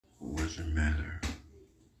What's the matter?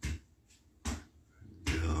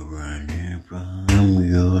 You're running from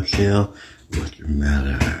yourself. What's the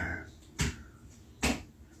matter?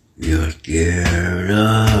 You're scared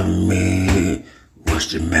of me.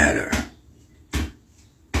 What's the matter?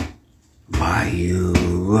 Why you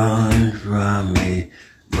run from me?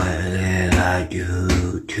 What did I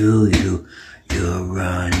do to you? You're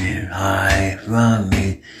running high from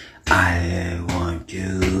me. I want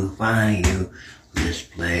to find you. Let's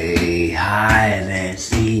play hide and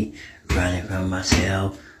seek. Running from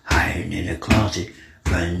myself, hiding in the closet.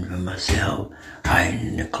 Running from myself, hiding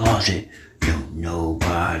in the closet. Don't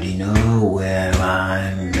nobody know where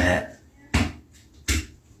I'm at.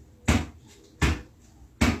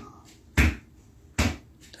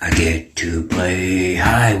 I get to play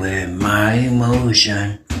high with my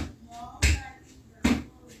emotion.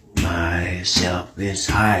 Myself is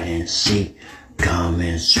hide and seek. Come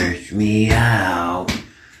and search me out.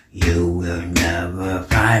 You will never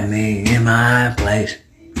find me in my place.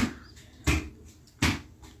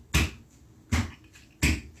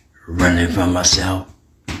 Running from myself.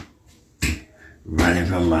 Running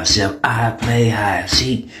from myself, I play hide and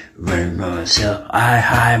seek. Running from myself, I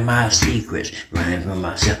hide my secrets. Running from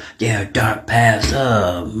myself, there are dark paths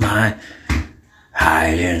of mine.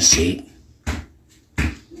 Hide and seek.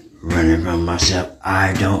 Running from myself,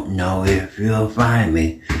 I don't know if you'll find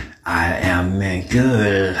me. I am in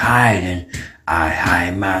good hiding. I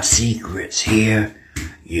hide my secrets here.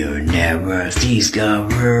 You'll never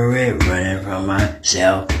discover it. Running from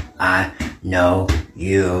myself, I know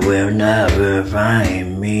you will never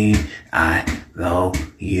find me. I know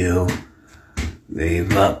you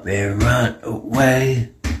give up and run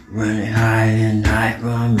away. Running high and hide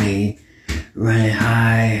from me. Running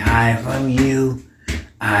high from you.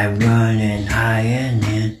 I run and hide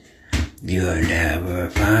and you'll never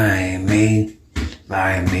find me.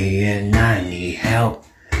 Find me and I need help.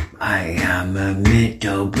 I am a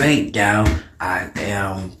mental breakdown. I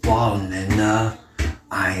am falling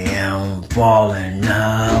I am falling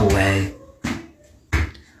away.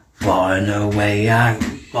 Falling away, I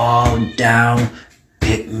fall down.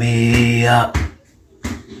 Pick me up.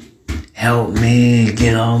 Help me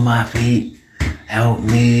get on my feet. Help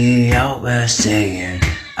me out by saying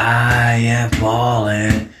I am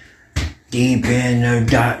falling deep in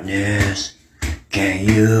the darkness. Can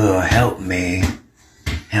you help me?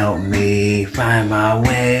 Help me find my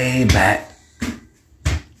way back.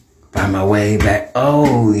 Find my way back.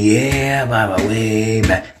 Oh yeah, find my way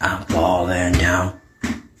back. I'm falling down.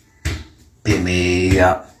 Pick me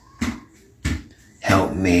up.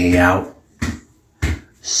 Help me out.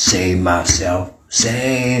 Save myself.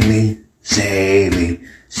 Save me. Save me.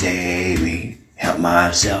 Save me. Help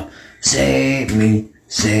myself. Save me.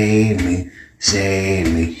 Save me.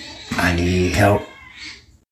 Save me. I need help.